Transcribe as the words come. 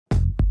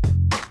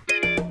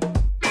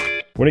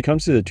When it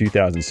comes to the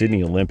 2000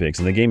 Sydney Olympics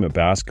and the game of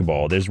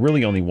basketball, there's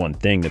really only one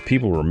thing that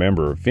people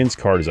remember: Vince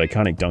Carter's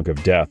iconic dunk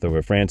of death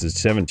over France's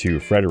 7-2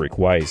 Frederic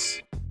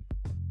Weis.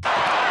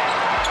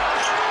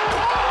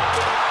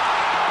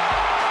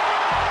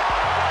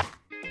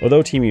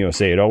 Although Team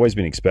USA had always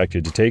been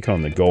expected to take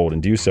home the gold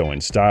and do so in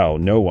style,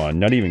 no one,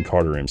 not even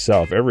Carter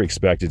himself, ever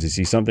expected to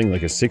see something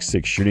like a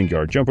 6'6" shooting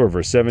guard jump over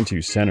a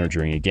 7'2" center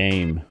during a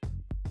game.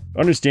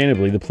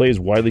 Understandably, the play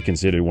is widely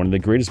considered one of the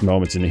greatest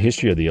moments in the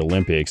history of the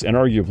Olympics and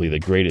arguably the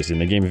greatest in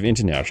the game of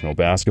international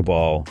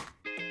basketball.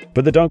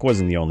 But the dunk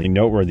wasn't the only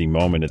noteworthy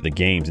moment at the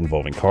games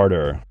involving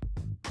Carter.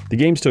 The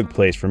games took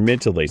place from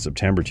mid to late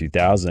September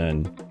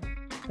 2000.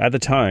 At the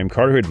time,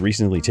 Carter had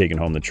recently taken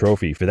home the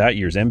trophy for that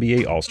year's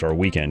NBA All-Star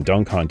Weekend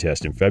dunk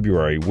contest in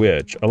February,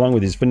 which, along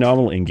with his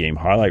phenomenal in-game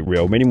highlight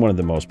reel, made him one of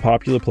the most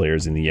popular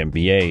players in the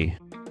NBA.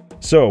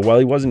 So, while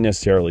he wasn't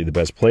necessarily the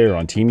best player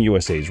on Team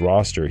USA's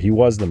roster, he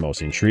was the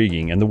most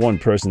intriguing and the one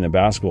person that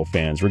basketball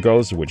fans,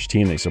 regardless of which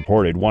team they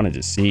supported, wanted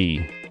to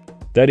see.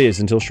 That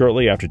is, until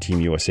shortly after Team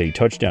USA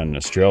touched down in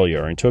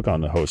Australia and took on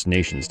the host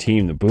nation's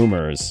team, the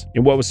Boomers,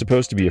 in what was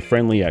supposed to be a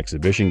friendly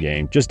exhibition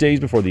game just days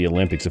before the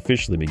Olympics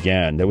officially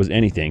began that was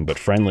anything but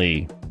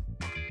friendly.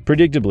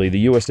 Predictably, the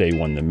USA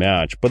won the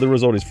match, but the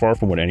result is far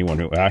from what anyone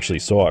who actually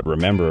saw it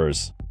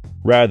remembers.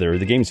 Rather,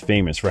 the game's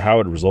famous for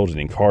how it resulted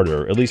in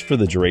Carter, at least for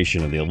the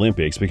duration of the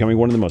Olympics, becoming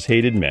one of the most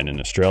hated men in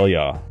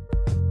Australia.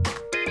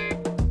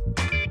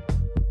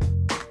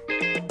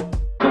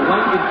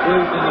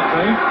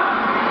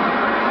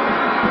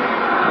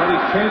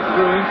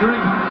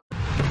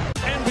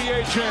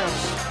 NBA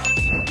champs.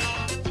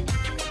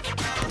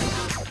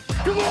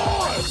 Come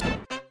on!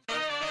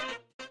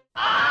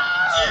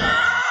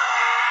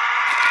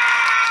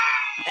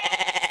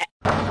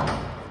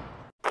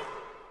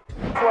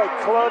 It's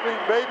like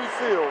clubbing baby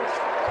seals.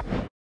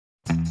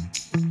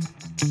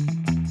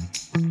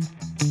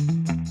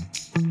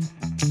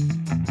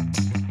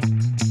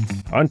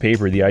 On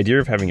paper, the idea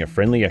of having a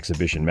friendly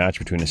exhibition match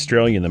between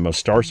Australia and the most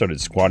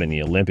star-studded squad in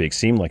the Olympics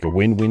seemed like a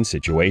win-win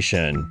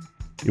situation.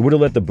 It would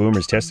have let the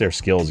Boomers test their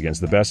skills against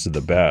the best of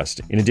the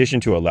best, in addition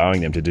to allowing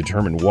them to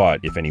determine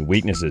what, if any,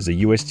 weaknesses a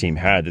US team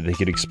had that they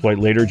could exploit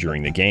later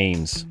during the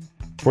games.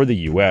 For the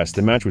US,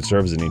 the match would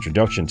serve as an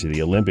introduction to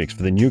the Olympics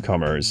for the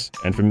newcomers,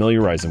 and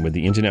familiarize them with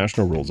the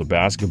international rules of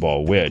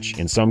basketball, which,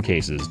 in some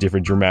cases,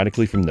 differed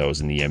dramatically from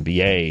those in the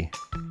NBA.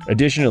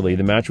 Additionally,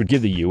 the match would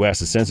give the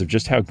US a sense of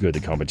just how good the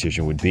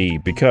competition would be,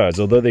 because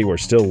although they were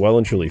still well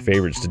and truly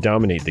favorites to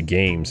dominate the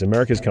games,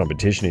 America's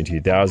competition in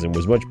 2000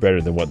 was much better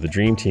than what the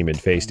Dream Team had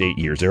faced 8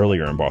 years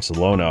earlier in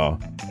Barcelona,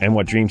 and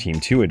what Dream Team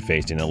 2 had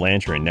faced in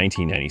Atlanta in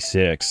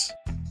 1996.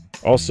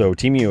 Also,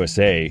 Team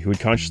USA, who had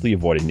consciously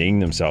avoided naming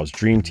themselves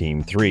Dream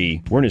Team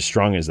 3, weren't as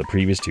strong as the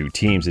previous two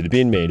teams that had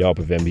been made up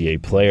of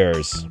NBA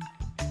players.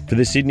 For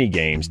the Sydney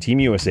Games,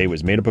 Team USA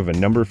was made up of a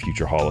number of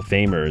future Hall of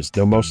Famers,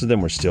 though most of them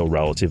were still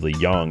relatively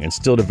young and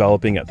still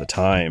developing at the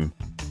time.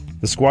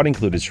 The squad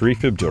included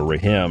Shareef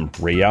Abdur-Rahim,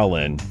 Ray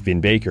Allen,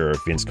 Vin Baker,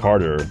 Vince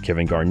Carter,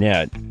 Kevin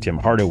Garnett, Tim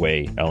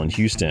Hardaway, Allen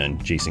Houston,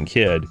 Jason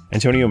Kidd,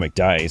 Antonio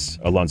McDyess,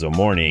 Alonzo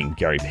Mourning,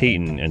 Gary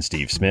Payton, and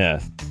Steve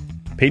Smith.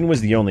 Payton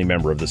was the only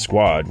member of the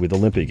squad with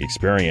Olympic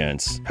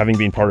experience, having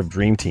been part of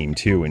Dream Team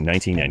 2 in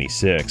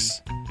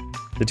 1996.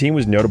 The team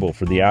was notable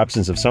for the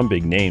absence of some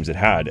big names it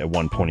had, at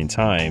one point in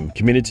time,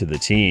 committed to the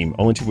team,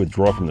 only to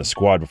withdraw from the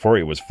squad before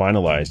it was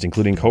finalized,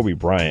 including Kobe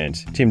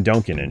Bryant, Tim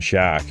Duncan, and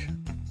Shaq.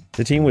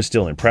 The team was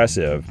still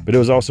impressive, but it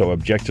was also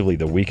objectively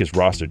the weakest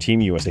roster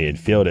Team USA had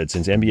fielded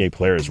since NBA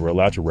players were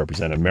allowed to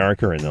represent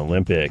America in the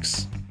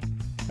Olympics.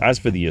 As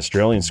for the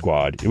Australian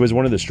squad, it was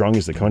one of the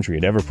strongest the country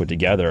had ever put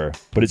together,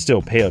 but it still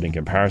paled in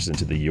comparison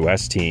to the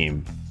US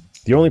team.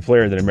 The only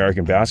player that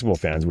American basketball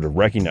fans would have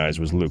recognized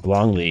was Luke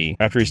Longley,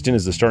 after his stint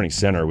as the starting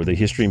center with the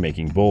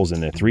history-making Bulls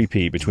in their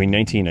three-peat between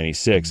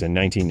 1996 and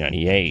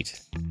 1998.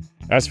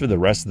 As for the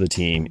rest of the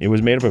team, it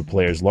was made up of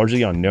players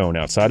largely unknown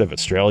outside of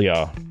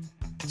Australia.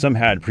 Some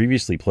had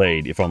previously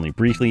played, if only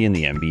briefly, in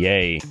the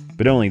NBA,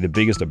 but only the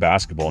biggest of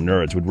basketball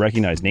nerds would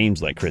recognize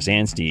names like Chris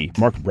Anstey,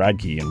 Mark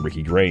Bradkey, and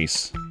Ricky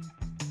Grace.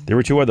 There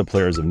were two other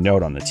players of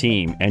note on the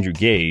team, Andrew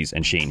Gaze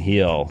and Shane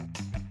Heal.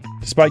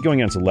 Despite going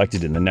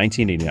unselected in the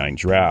 1989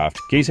 draft,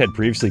 Gaze had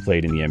previously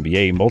played in the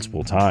NBA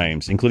multiple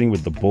times, including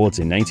with the Bullets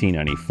in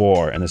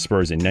 1994 and the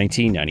Spurs in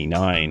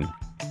 1999.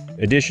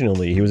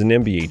 Additionally, he was an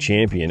NBA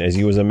champion as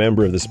he was a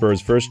member of the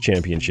Spurs' first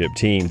championship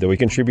team, though he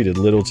contributed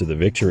little to the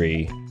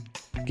victory.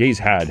 Gaze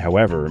had,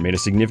 however, made a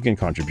significant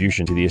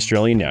contribution to the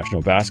Australian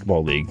National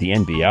Basketball League, the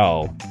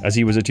NBL, as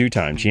he was a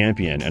two-time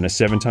champion and a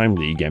seven-time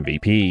league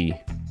MVP.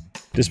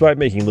 Despite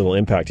making little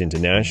impact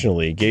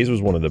internationally, Gaze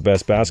was one of the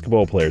best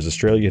basketball players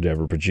Australia had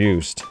ever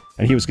produced,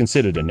 and he was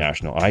considered a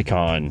national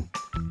icon.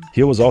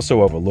 Heal was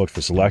also overlooked for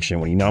selection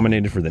when he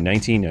nominated for the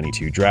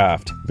 1992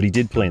 draft, but he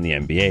did play in the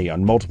NBA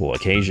on multiple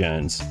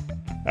occasions.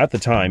 At the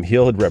time,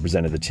 Heal had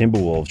represented the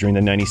Timberwolves during the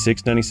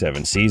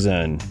 96-97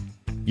 season.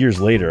 Years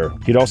later,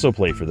 he'd also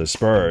played for the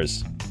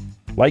Spurs.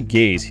 Like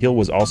Gaze, Heal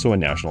was also a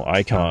national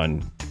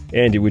icon.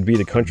 And it would be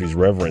the country's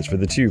reverence for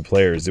the two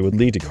players that would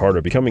lead to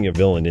Carter becoming a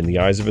villain in the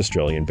eyes of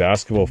Australian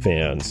basketball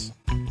fans.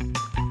 He's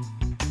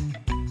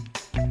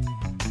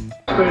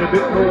been a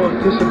bit more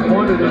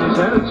disappointed in his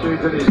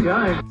attitude than his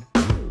game.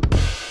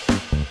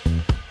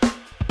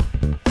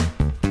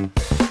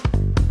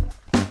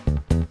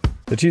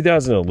 The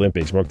 2000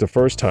 Olympics marked the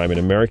first time an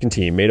American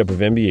team made up of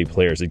NBA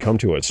players had come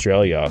to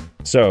Australia.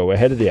 So,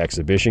 ahead of the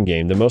exhibition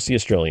game, the most of the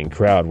Australian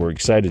crowd were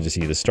excited to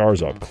see the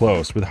stars up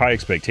close, with high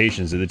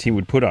expectations that the team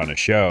would put on a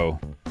show.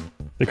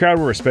 The crowd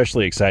were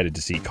especially excited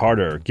to see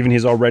Carter, given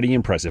his already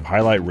impressive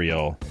highlight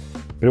reel.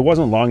 But it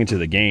wasn't long into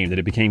the game that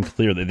it became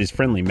clear that this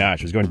friendly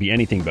match was going to be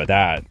anything but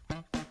that.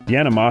 The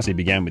animosity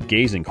began with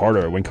Gaze and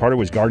Carter when Carter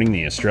was guarding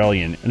the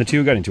Australian, and the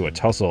two got into a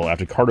tussle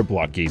after Carter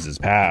blocked Gaze's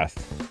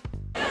path.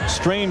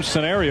 Strange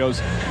scenarios.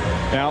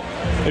 Now,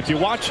 if you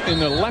watch in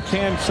the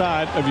left-hand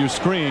side of your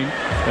screen,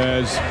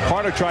 as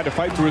Carter tried to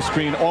fight through his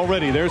screen,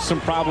 already there's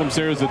some problems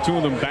there as the two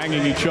of them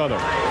banging each other.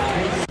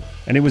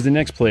 And it was the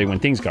next play when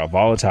things got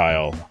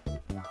volatile.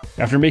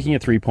 After making a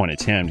three-point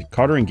attempt,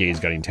 Carter and Gaze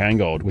got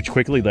entangled, which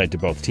quickly led to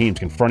both teams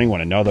confronting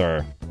one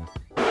another.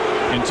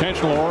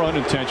 Intentional or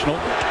unintentional,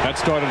 that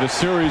started a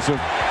series of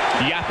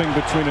yapping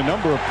between a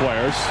number of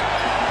players.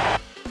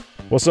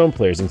 While some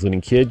players, including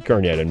Kidd,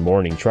 Garnett, and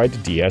Mourning, tried to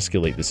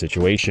de-escalate the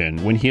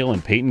situation, when Hill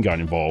and Payton got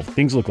involved,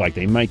 things looked like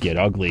they might get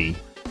ugly.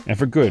 And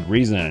for good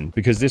reason,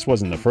 because this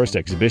wasn't the first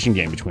exhibition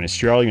game between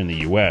Australia and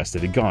the US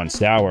that had gone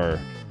sour.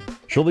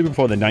 Shortly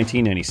before the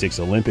 1996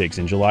 Olympics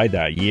in July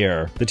that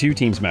year, the two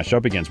teams matched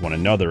up against one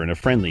another in a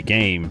friendly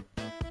game.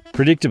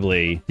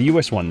 Predictably, the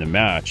US won the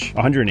match,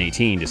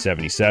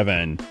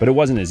 118-77, but it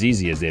wasn't as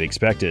easy as they'd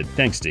expected,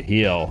 thanks to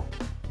Hill.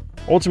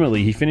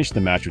 Ultimately, he finished the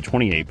match with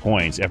 28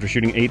 points after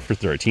shooting 8 for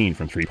 13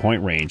 from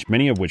three-point range,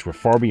 many of which were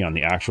far beyond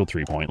the actual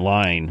three-point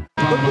line.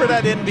 Look where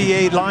that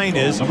NBA line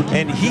is,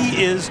 and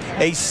he is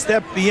a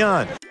step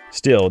beyond.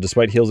 Still,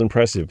 despite Hill's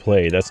impressive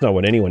play, that's not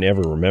what anyone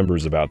ever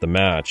remembers about the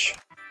match.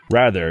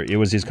 Rather, it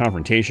was his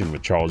confrontation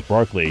with Charles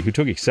Barkley, who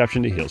took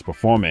exception to Hill's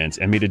performance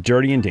and made a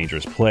dirty and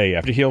dangerous play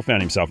after Hill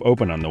found himself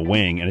open on the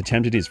wing and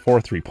attempted his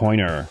fourth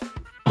three-pointer.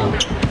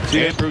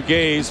 Andrew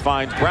Gaze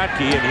finds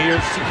Bratke, and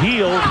here's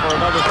Hill for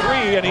another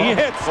three, and he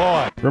hits.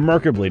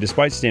 Remarkably,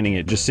 despite standing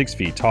at just 6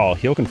 feet tall,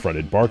 Hill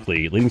confronted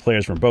Barkley, leading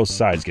players from both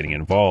sides getting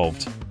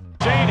involved.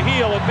 Shane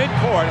Hill at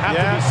midcourt have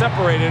to be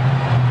separated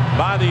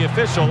by the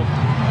official,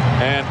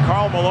 and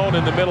Karl Malone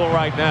in the middle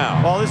right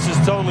now. Well, this is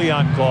totally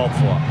uncalled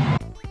for.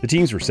 The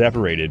teams were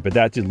separated, but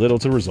that did little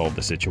to resolve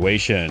the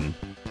situation.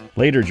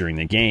 Later during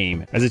the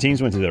game, as the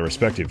teams went to their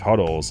respective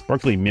huddles,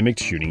 Barkley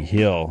mimicked shooting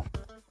Hill.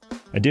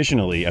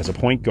 Additionally, as a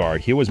point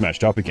guard, Hill was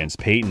matched up against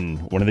Payton,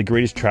 one of the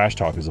greatest trash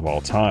talkers of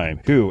all time,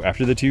 who,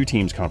 after the two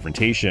teams'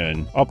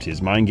 confrontation, upped his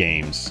mind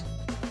games.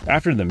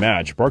 After the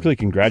match, Barkley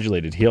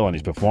congratulated Hill on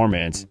his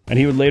performance, and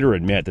he would later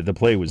admit that the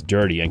play was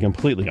dirty and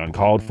completely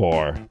uncalled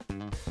for.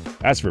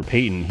 As for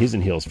Payton, his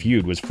and Hill's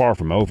feud was far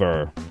from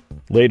over.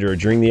 Later,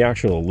 during the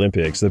actual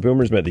Olympics, the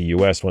Boomers met the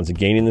US once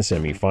again in the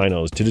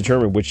semifinals to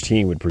determine which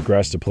team would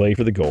progress to play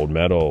for the gold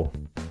medal.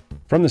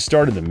 From the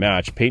start of the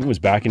match, Payton was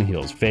back in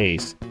Hill's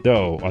face,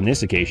 though on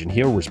this occasion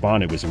Hill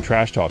responded with some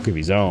trash talk of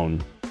his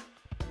own.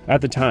 At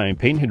the time,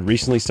 Payton had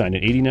recently signed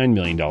an $89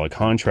 million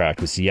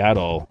contract with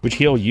Seattle, which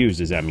Hill used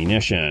as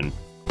ammunition.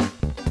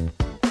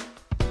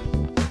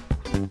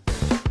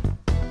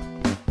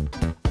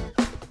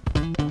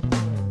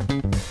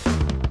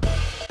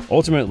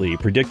 Ultimately,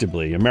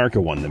 predictably,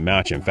 America won the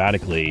match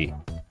emphatically.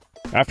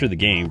 After the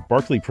game,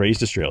 Barkley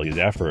praised Australia's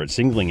effort,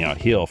 singling out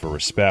Hill for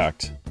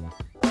respect.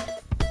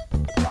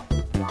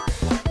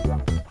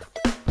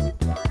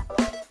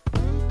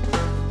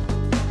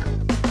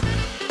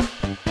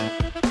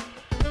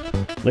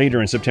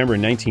 Later in September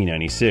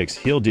 1996,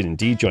 Hill did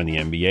indeed join the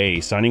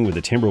NBA, signing with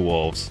the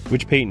Timberwolves,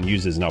 which Payton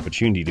used as an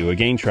opportunity to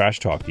again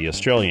trash-talk the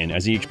Australian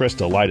as he expressed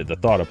delight at the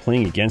thought of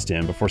playing against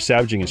him before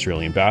savaging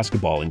Australian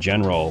basketball in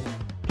general.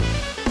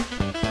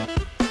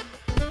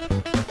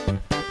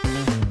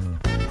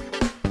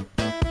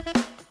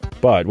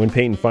 But when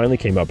Payton finally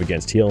came up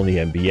against Hill in the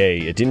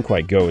NBA, it didn't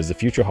quite go as the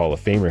future Hall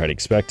of Famer had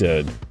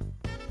expected.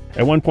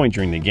 At one point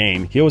during the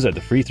game, Hill was at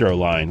the free throw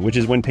line, which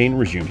is when Payton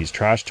resumed his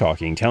trash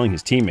talking, telling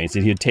his teammates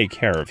that he'd take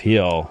care of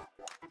Hill.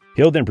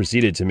 Hill then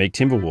proceeded to make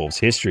Timberwolves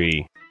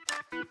history.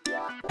 Back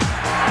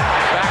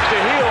to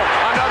Hill,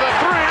 another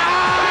three.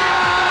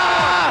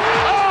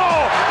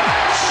 Oh!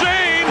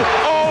 Shane!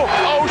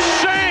 Oh,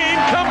 Shane!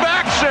 Come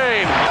back,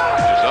 Shane!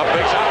 Just up,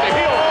 makes out to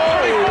Hill.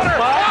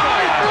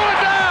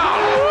 Three-footer.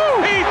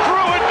 Oh, he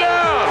threw it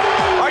down!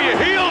 Are you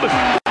healed?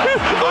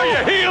 Are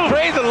you healed?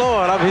 Praise the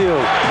Lord, I'm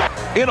healed.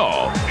 In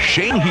all,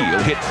 Shane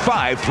Hill hit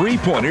 5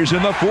 three-pointers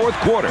in the fourth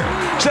quarter,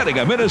 setting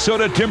a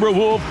Minnesota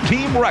Timberwolves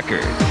team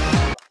record.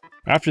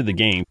 After the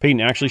game,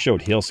 Payton actually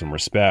showed Hill some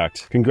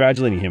respect,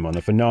 congratulating him on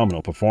the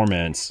phenomenal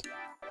performance.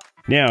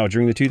 Now,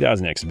 during the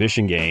 2000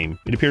 exhibition game,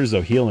 it appears as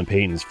though Hill and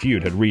Payton's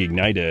feud had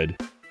reignited.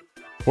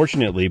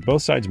 Fortunately,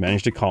 both sides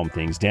managed to calm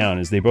things down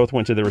as they both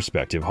went to their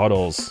respective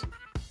huddles.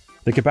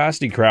 The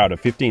capacity crowd of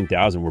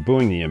 15,000 were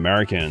booing the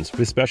Americans,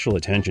 with special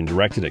attention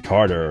directed at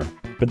Carter,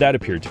 but that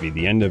appeared to be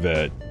the end of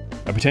it.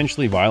 A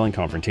potentially violent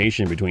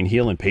confrontation between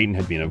Heel and Payton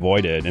had been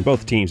avoided, and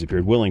both teams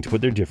appeared willing to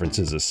put their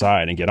differences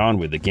aside and get on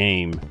with the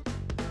game.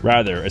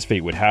 Rather, as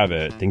fate would have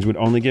it, things would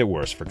only get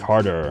worse for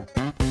Carter.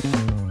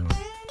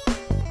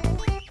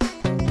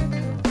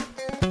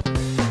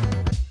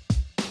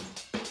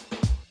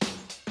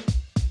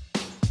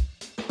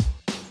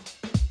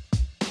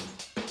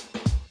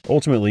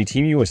 Ultimately,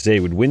 Team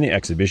USA would win the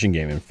exhibition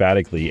game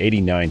emphatically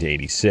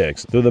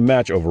 89-86, though the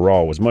match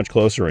overall was much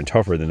closer and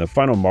tougher than the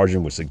final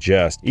margin would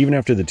suggest, even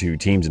after the two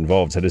teams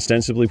involved had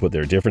ostensibly put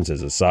their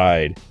differences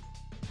aside.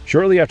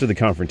 Shortly after the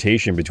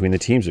confrontation between the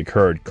teams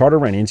occurred, Carter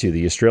ran into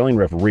the Australian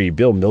referee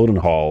Bill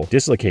Mildenhall,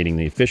 dislocating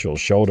the official's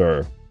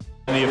shoulder.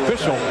 And the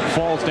official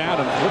falls down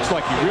and looks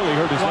like he really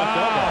hurt his left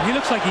elbow. He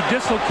looks like he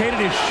dislocated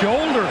his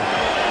shoulder.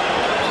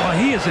 Well,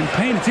 he is in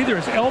pain. It's either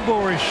his elbow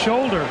or his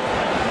shoulder.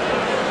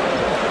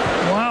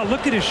 Wow,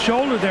 look at his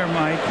shoulder there,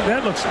 Mike.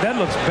 That looks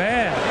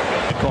bad.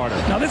 Carter.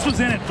 Now this was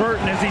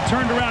inadvertent. As he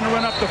turned around to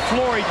run up the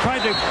floor, he tried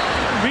to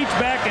reach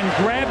back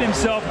and grab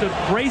himself to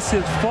brace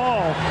his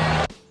fall.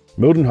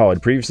 Mildenhall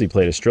had previously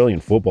played Australian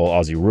football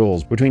Aussie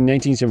rules between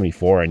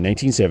 1974 and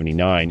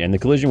 1979, and the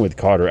collision with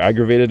Carter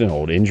aggravated an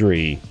old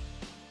injury.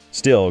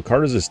 Still,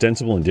 Carter's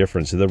ostensible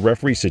indifference to the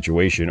referee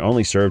situation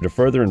only served to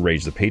further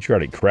enrage the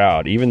patriotic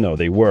crowd, even though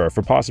they were,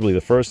 for possibly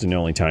the first and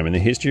only time in the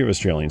history of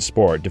Australian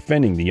sport,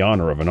 defending the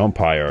honour of an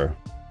umpire.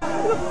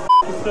 Who the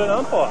f*** is that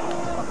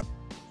umpire?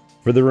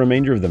 For the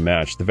remainder of the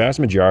match, the vast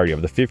majority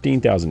of the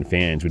 15,000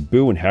 fans would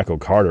boo and heckle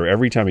Carter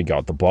every time he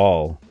got the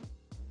ball.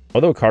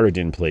 Although Carter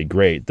didn't play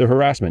great, the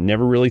harassment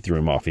never really threw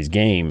him off his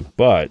game,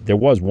 but there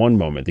was one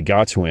moment that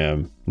got to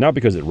him, not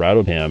because it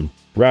rattled him,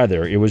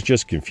 rather it was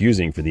just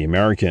confusing for the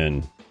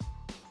American.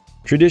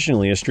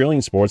 Traditionally,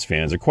 Australian sports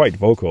fans are quite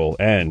vocal,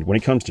 and when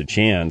it comes to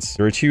chants,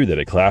 there are two that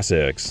are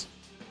classics.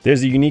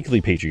 There's a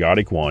uniquely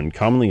patriotic one,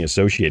 commonly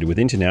associated with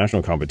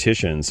international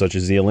competitions such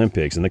as the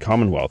Olympics and the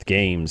Commonwealth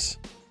Games.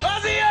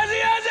 Aussie,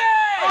 Aussie,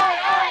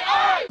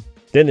 Aussie!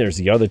 Then there's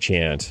the other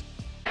chant.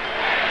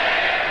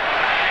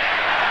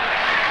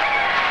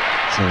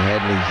 So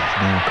Hadley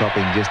now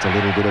copying just a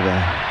little bit of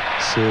a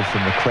serve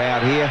from the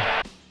crowd here.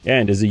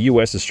 And as the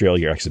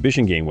US-Australia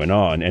exhibition game went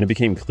on, and it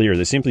became clear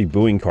that simply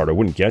booing Carter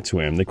wouldn't get to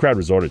him, the crowd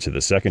resorted to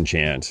the second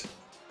chant.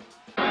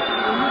 He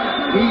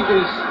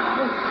is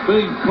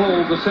being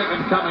called the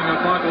second coming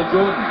of Michael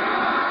Jordan.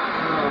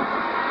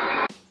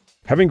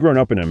 Having grown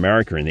up in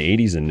America in the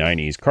 80s and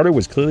 90s, Carter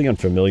was clearly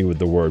unfamiliar with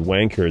the word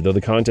wanker, though the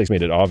context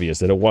made it obvious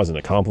that it wasn't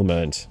a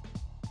compliment.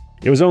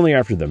 It was only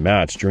after the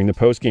match, during the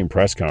post-game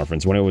press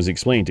conference, when it was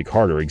explained to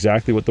Carter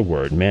exactly what the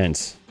word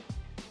meant.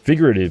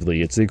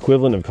 Figuratively, it's the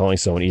equivalent of calling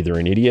someone either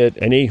an idiot,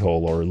 an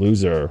a-hole, or a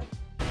loser.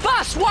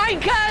 Bus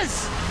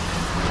wankers!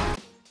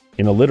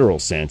 In a literal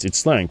sense, it's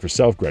slang for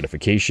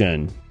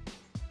self-gratification.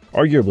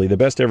 Arguably, the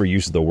best ever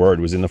use of the word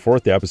was in the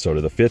 4th episode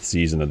of the 5th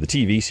season of the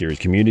TV series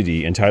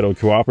Community, entitled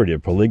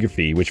Cooperative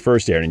Polygraphy, which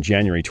first aired in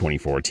January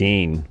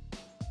 2014.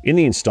 In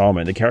the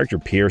installment, the character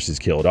Pierce is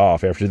killed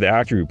off after the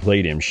actor who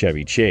played him,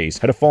 Chevy Chase,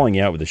 had a falling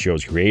out with the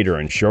show's creator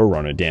and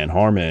showrunner Dan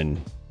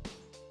Harmon.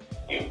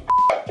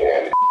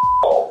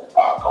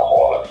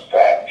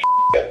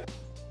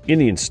 In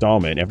the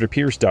installment, after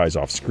Pierce dies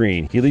off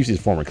screen, he leaves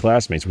his former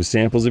classmates with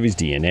samples of his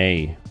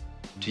DNA.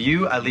 To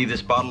you, I leave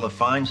this bottle of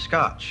fine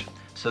scotch,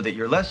 so that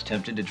you're less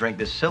tempted to drink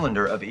this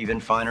cylinder of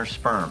even finer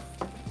sperm.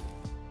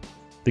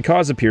 The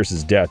cause of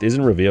Pierce's death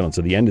isn't revealed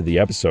until the end of the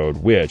episode,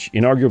 which,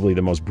 in arguably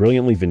the most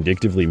brilliantly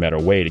vindictively meta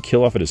way to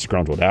kill off a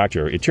disgruntled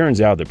actor, it turns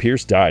out that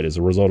Pierce died as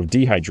a result of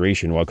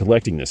dehydration while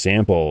collecting the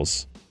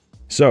samples.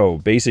 So,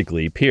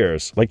 basically,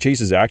 Pierce, like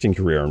Chase's acting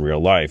career in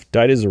real life,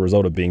 died as a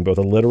result of being both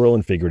a literal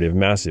and figurative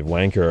massive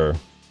wanker.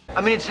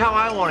 I mean, it's how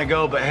I want to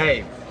go, but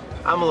hey,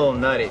 I'm a little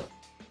nutty.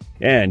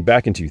 And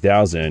back in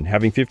 2000,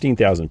 having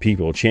 15,000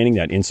 people chanting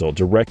that insult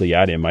directly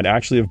at him might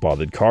actually have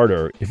bothered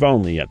Carter, if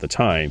only, at the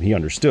time, he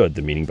understood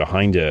the meaning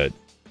behind it.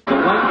 The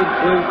late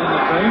inclusion in the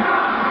team.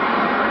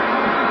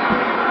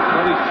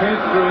 But his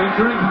chance through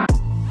injury.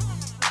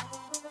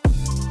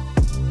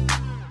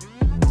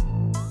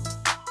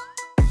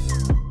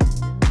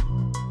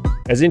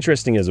 As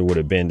interesting as it would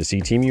have been to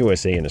see Team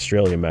USA and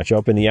Australia match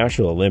up in the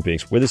actual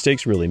Olympics, where the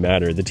stakes really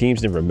mattered, the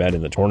teams never met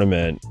in the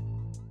tournament.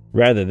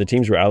 Rather, the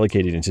teams were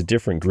allocated into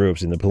different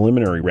groups in the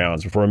preliminary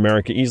rounds before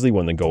America easily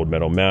won the gold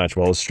medal match,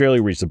 while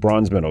Australia reached the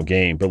bronze medal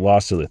game but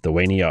lost to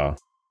Lithuania.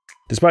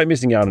 Despite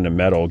missing out on a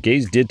medal,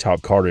 Gaze did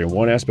top Carter in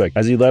one aspect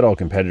as he led all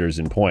competitors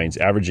in points,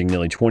 averaging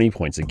nearly 20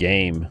 points a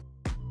game.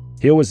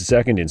 Hill was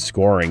second in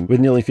scoring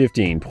with nearly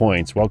 15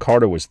 points, while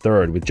Carter was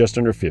third with just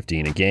under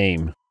 15 a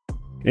game.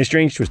 In a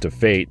strange twist of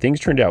fate, things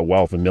turned out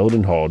well for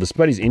Mildenhall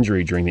despite his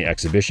injury during the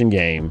exhibition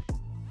game.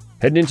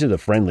 Heading into the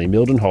friendly,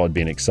 Mildenhall had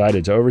been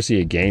excited to oversee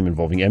a game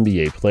involving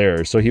NBA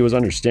players, so he was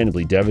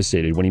understandably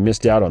devastated when he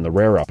missed out on the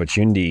rare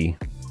opportunity.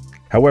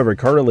 However,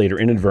 Carter later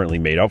inadvertently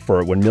made up for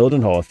it when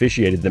Mildenhall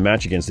officiated the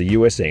match against the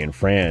USA and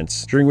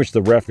France, during which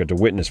the ref got to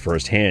witness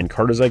firsthand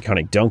Carter's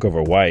iconic dunk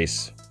over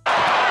Weis.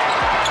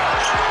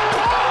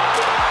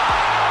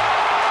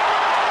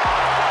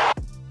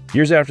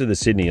 Years after the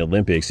Sydney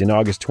Olympics in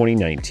August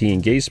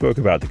 2019, Weis spoke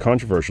about the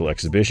controversial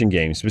exhibition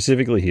game,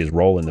 specifically his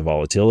role in the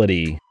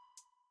volatility.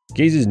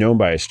 Weis is known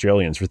by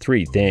Australians for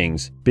three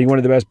things: being one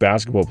of the best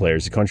basketball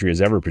players the country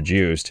has ever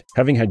produced,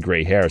 having had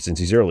grey hair since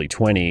his early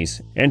 20s,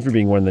 and for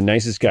being one of the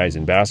nicest guys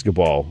in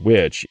basketball,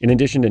 which, in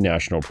addition to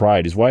national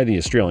pride, is why the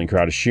Australian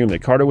crowd assumed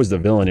that Carter was the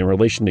villain in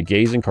relation to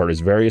Weis and Carter's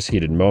various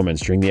heated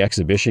moments during the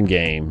exhibition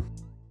game.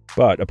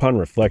 But, upon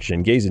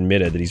reflection, Weis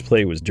admitted that his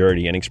play was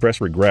dirty and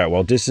expressed regret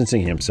while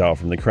distancing himself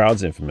from the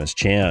crowd's infamous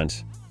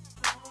chant.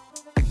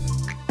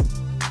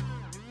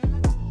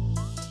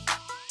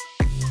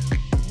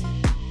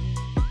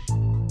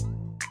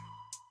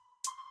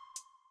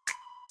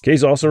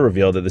 Weis also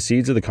revealed that the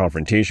seeds of the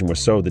confrontation were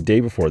sowed the day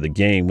before the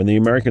game when the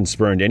Americans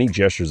spurned any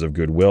gestures of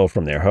goodwill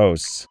from their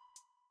hosts.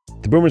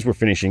 The Boomers were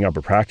finishing up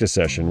a practice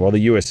session while the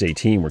USA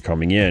team were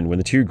coming in when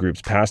the two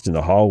groups passed in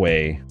the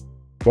hallway.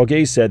 While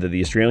Weis said that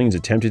the Australians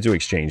attempted to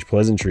exchange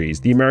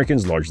pleasantries, the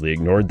Americans largely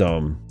ignored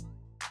them.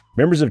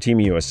 Members of Team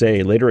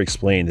USA later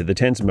explained that the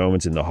tense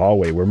moments in the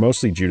hallway were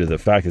mostly due to the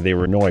fact that they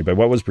were annoyed by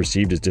what was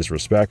perceived as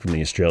disrespect from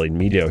the Australian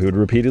media, who had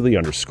repeatedly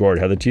underscored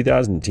how the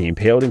 2000 team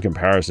paled in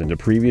comparison to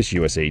previous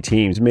USA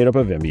teams made up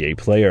of NBA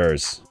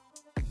players.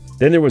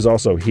 Then there was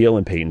also Heel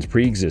and Payton's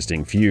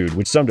pre-existing feud,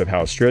 which summed up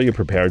how Australia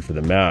prepared for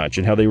the match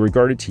and how they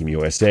regarded Team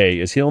USA,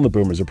 as Heel and the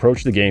Boomers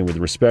approached the game with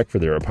respect for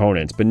their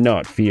opponents, but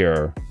not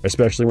fear,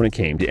 especially when it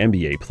came to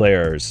NBA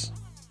players.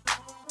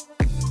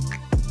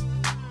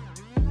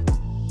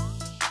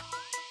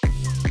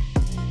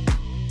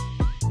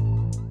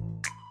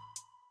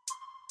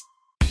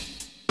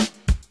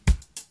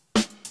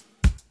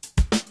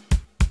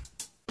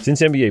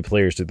 Since NBA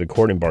players took the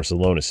court in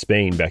Barcelona,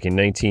 Spain back in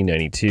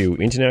 1992,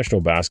 international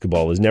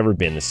basketball has never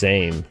been the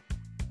same.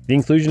 The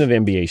inclusion of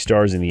NBA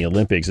stars in the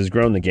Olympics has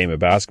grown the game of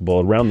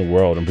basketball around the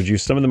world and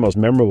produced some of the most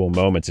memorable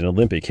moments in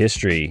Olympic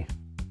history.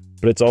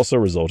 But it's also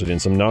resulted in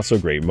some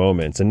not-so-great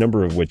moments, a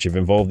number of which have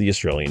involved the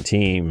Australian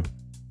team.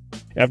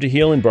 After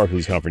Heel and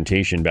Barkley's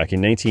confrontation back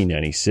in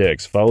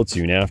 1996, followed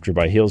soon after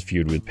by Heel's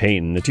feud with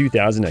Payton, the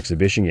 2000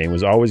 exhibition game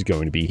was always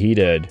going to be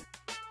heated.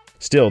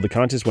 Still, the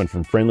contest went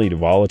from friendly to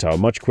volatile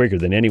much quicker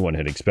than anyone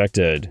had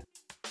expected.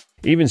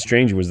 Even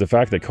stranger was the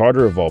fact that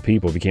Carter, of all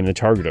people, became the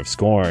target of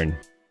scorn.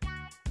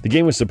 The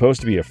game was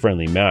supposed to be a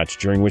friendly match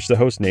during which the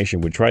host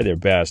nation would try their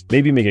best,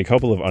 maybe make a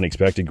couple of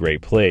unexpected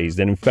great plays,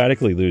 then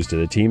emphatically lose to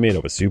the team made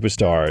up of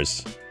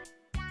superstars.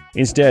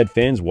 Instead,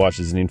 fans watched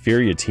as an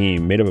inferior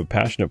team made up of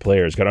passionate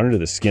players got under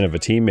the skin of a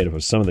team made up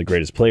of some of the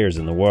greatest players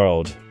in the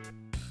world.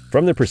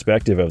 From the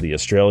perspective of the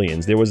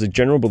Australians, there was a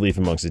general belief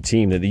amongst the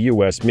team that the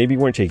US maybe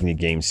weren't taking the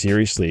game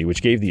seriously,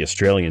 which gave the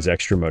Australians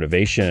extra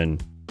motivation.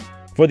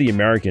 For the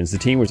Americans, the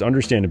team was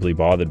understandably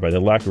bothered by the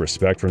lack of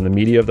respect from the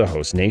media of the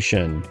host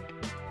nation.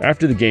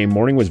 After the game,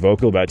 Mourning was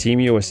vocal about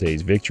Team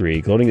USA's victory,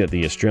 gloating that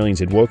the Australians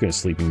had woken a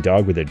sleeping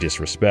dog with their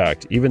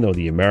disrespect, even though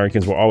the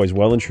Americans were always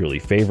well and truly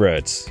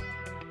favorites.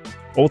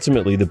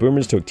 Ultimately, the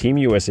Boomers took Team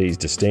USA's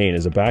disdain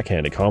as a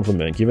backhanded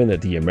compliment, given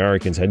that the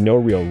Americans had no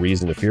real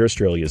reason to fear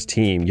Australia's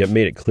team, yet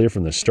made it clear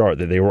from the start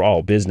that they were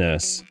all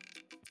business.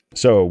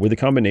 So, with a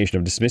combination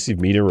of dismissive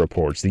media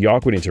reports, the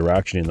awkward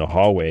interaction in the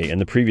hallway,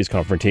 and the previous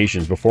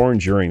confrontations before and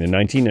during the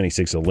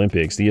 1996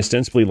 Olympics, the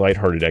ostensibly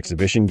lighthearted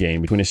exhibition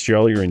game between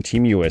Australia and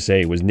Team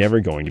USA was never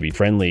going to be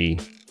friendly.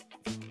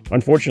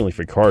 Unfortunately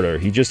for Carter,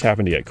 he just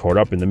happened to get caught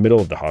up in the middle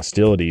of the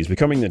hostilities,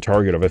 becoming the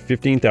target of a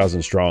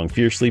 15,000-strong,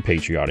 fiercely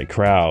patriotic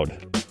crowd.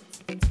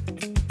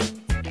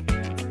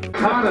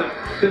 Carter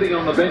sitting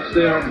on the bench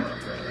there,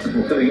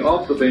 sitting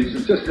off the bench,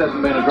 it just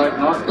hasn't been a great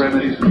night for him,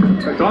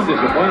 and I'm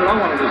disappointed. I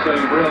wanted to see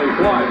him really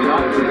fly, you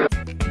know.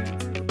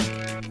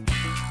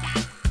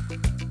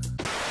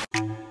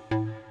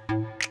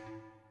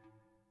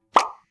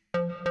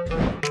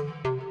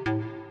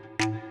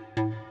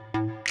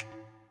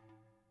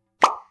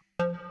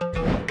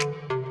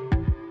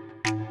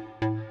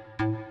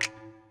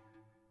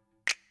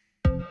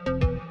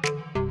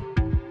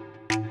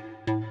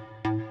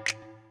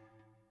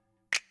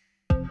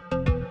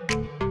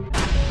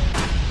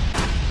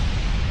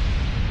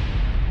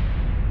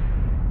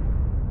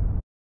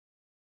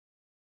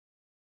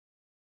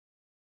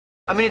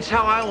 I mean, it's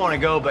how I want to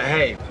go, but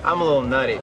hey, I'm a little nutty.